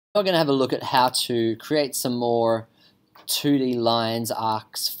We're going to have a look at how to create some more 2D lines,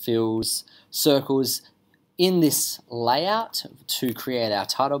 arcs, fills, circles in this layout to create our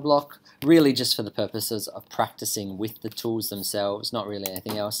title block, really just for the purposes of practicing with the tools themselves, not really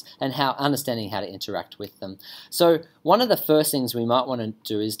anything else, and understanding how to interact with them. So one of the first things we might want to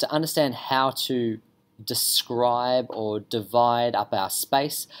do is to understand how to describe or divide up our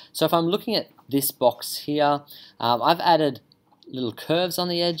space. So if I'm looking at this box here, I've added little curves on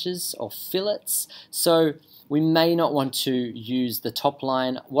the edges or fillets, so we may not want to use the top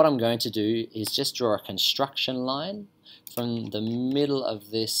line. What I'm going to do is just draw a construction line from the middle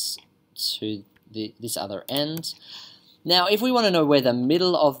of this to this other end. Now if we want to know where the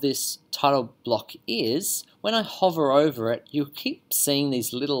middle of this title block is, when I hover over it, you'll keep seeing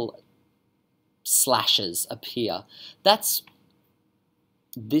these little slashes appear. That's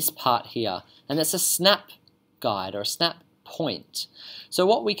this part here, and that's a snap guide or a snap point. So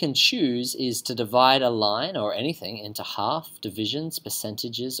what we can choose is to divide a line or anything into half, divisions,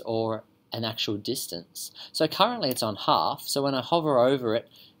 percentages, or an actual distance. So currently it's on half, so when I hover over it,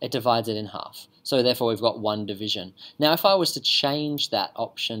 it divides it in half. So therefore we've got one division. Now if I was to change that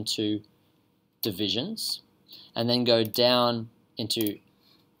option to divisions and then go down into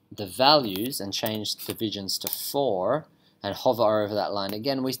the values and change divisions to 4 and hover over that line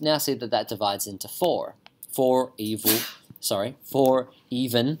again, we now see that that divides into 4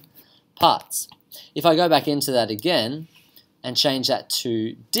 even parts. If I go back into that again and change that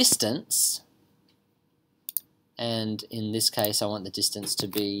to distance, and in this case I want the distance to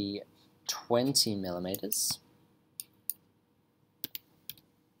be 20 millimeters.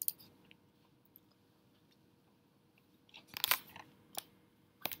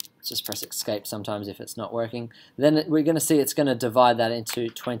 Just press escape sometimes if it's not working. Then we're going to see it's going to divide that into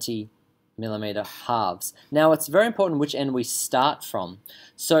 20 millimeter halves. Now it's very important which end we start from.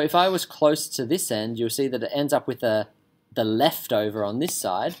 So if I was close to this end, you'll see that it ends up with the leftover on this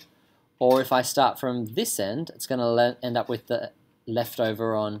side, or if I start from this end, it's going to end up with the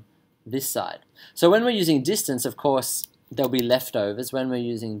leftover on this side. So when we're using distance, of course, there'll be leftovers. When we're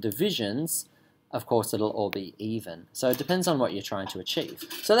using divisions, of course, it'll all be even. So it depends on what you're trying to achieve.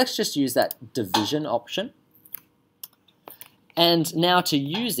 So let's just use that division option. And now to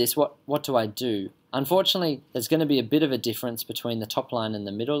use this, what do I do? Unfortunately, there's going to be a bit of a difference between the top line and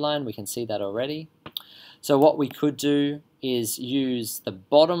the middle line. We can see that already. So what we could do is use the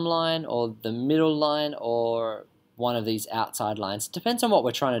bottom line or the middle line or one of these outside lines. It depends on what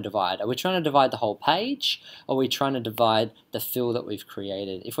we're trying to divide. Are we trying to divide the whole page, or are we trying to divide the fill that we've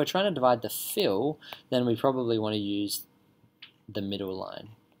created? If we're trying to divide the fill, then we probably want to use the middle line.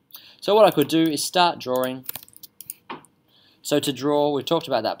 So what I could do is start drawing. So to draw, we've talked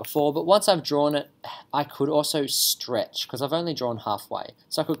about that before, but once I've drawn it, I could also stretch, because I've only drawn halfway.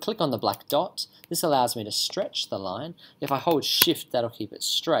 So I could click on the black dot. This allows me to stretch the line. If I hold shift, that'll keep it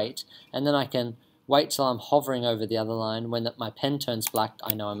straight, and then I can wait till I'm hovering over the other line. When my pen turns black,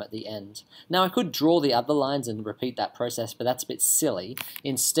 I know I'm at the end. Now I could draw the other lines and repeat that process, but that's a bit silly.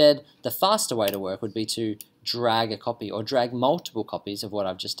 Instead, the faster way to work would be to drag a copy or drag multiple copies of what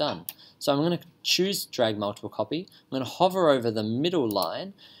I've just done. So I'm going to choose drag multiple copy. I'm going to hover over the middle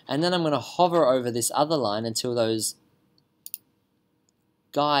line, and then I'm going to hover over this other line until those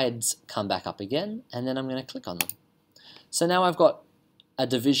guides come back up again, and then I'm going to click on them. So now I've got a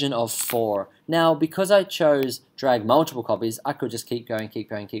division of 4. Now because I chose drag multiple copies, I could just keep going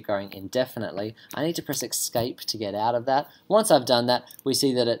indefinitely. I need to press escape to get out of that. Once I've done that, we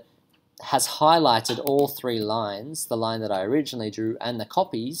see that it has highlighted all 3 lines, the line that I originally drew and the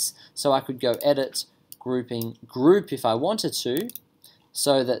copies, so I could go edit, grouping, group if I wanted to,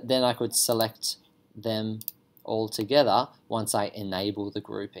 so that then I could select them all together once I enable the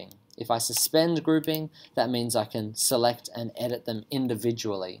grouping. If I suspend grouping, that means I can select and edit them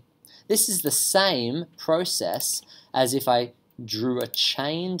individually. This is the same process as if I drew a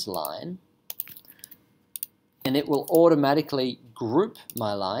chained line, and it will automatically group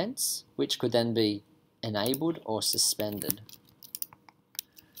my lines, which could then be enabled or suspended.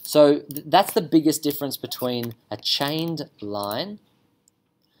 So that's the biggest difference between a chained line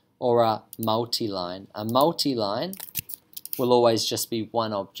or a multi-line. A multi-line will always just be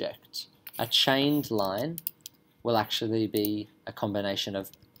one object. A chained line will actually be a combination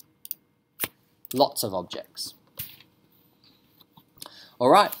of lots of objects.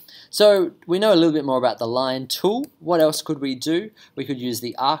 Alright, so we know a little bit more about the line tool. What else could we do? We could use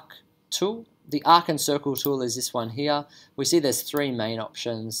the arc tool. The arc and circle tool is this one here. We see there's 3 main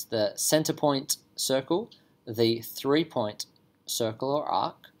options: the center point circle, the 3-point circle or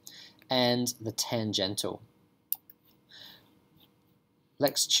arc, and the tangential.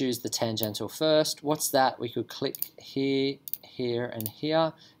 let's choose the tangential first. What's that? We could click here, here, and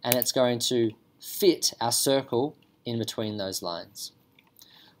here, and it's going to fit our circle in between those lines.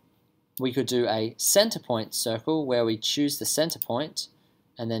 We could do a center point circle where we choose the center point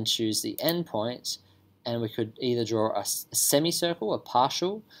and then choose the end point, and we could either draw a semicircle, a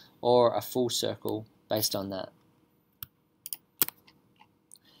partial, or a full circle based on that.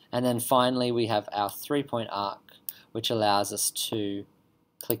 And then finally we have our 3-point arc, which allows us to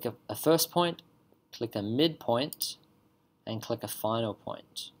click a first point, click a midpoint, and click a final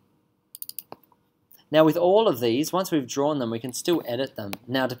point. Now with all of these, once we've drawn them, we can still edit them.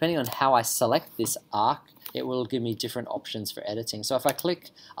 Now depending on how I select this arc, it will give me different options for editing. So if I click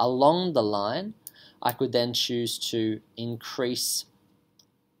along the line, I could then choose to increase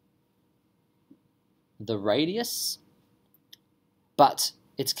the radius, but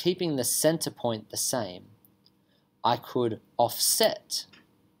it's keeping the center point the same. I could offset,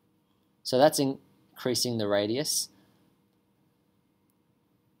 so that's increasing the radius.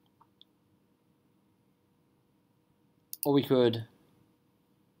 Or we could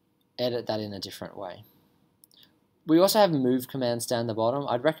edit that in a different way. We also have move commands down the bottom.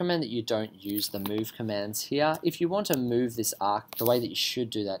 I'd recommend that you don't use the move commands here. If you want to move this arc, the way that you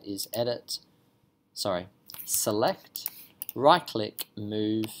should do that is select, right click,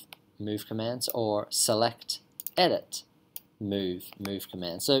 move commands, or select, edit, move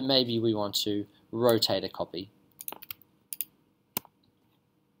commands. So maybe we want to rotate a copy.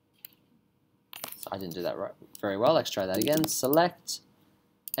 I didn't do that very well. Let's try that again. Select,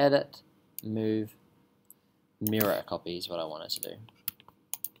 edit, move, mirror a copy is what I wanted to do.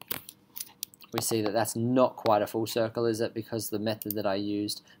 We see that that's not quite a full circle, is it? Because the method that I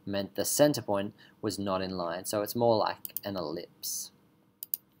used meant the center point was not in line. So it's more like an ellipse.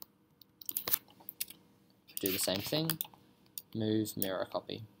 Do the same thing. Move, mirror a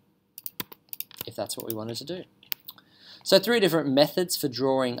copy, if that's what we wanted to do. So 3 different methods for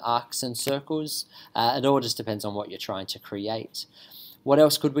drawing arcs and circles. It all just depends on what you're trying to create. What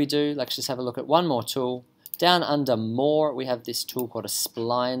else could we do? Let's just have a look at one more tool. Down under More, we have this tool called a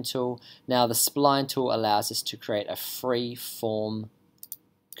Spline tool. Now the Spline tool allows us to create a free form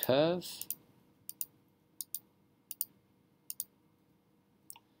curve,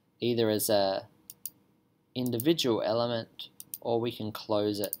 either as a individual element, or we can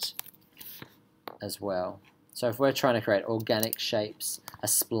close it as well. So if we're trying to create organic shapes, a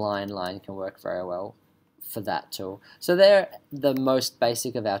spline line can work very well for that tool. So they're the most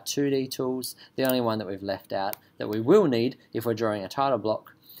basic of our 2D tools. The only one that we've left out that we will need if we're drawing a title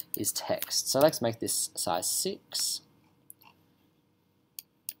block is text. So let's make this size 6.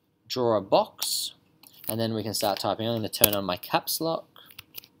 Draw a box, and then we can start typing. I'm going to turn on my caps lock.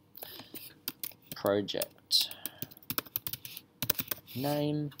 Project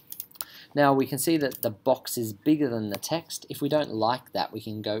name. Now we can see that the box is bigger than the text. If we don't like that, we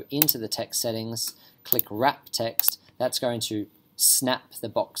can go into the text settings, click wrap text. That's going to snap the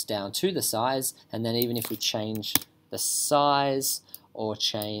box down to the size, and then even if we change the size or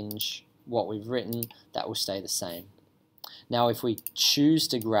change what we've written, that will stay the same. Now if we choose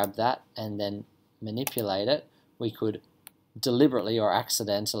to grab that and then manipulate it, we could deliberately or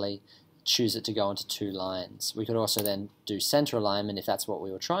accidentally choose it to go onto 2 lines. We could also then do center alignment if that's what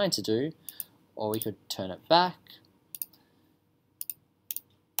we were trying to do, or we could turn it back,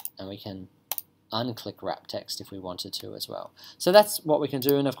 and we can unclick wrap text if we wanted to as well. So that's what we can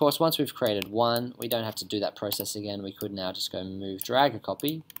do, and of course once we've created one, we don't have to do that process again. We could now just go move, drag a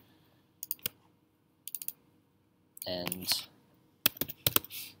copy, and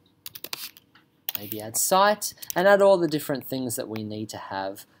maybe add site, and add all the different things that we need to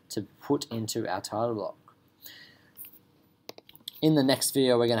have to put into our title block. In the next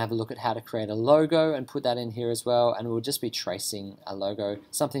video, we're going to have a look at how to create a logo and put that in here as well, and we'll just be tracing a logo,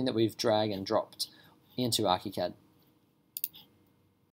 something that we've drag and dropped into ArchiCAD.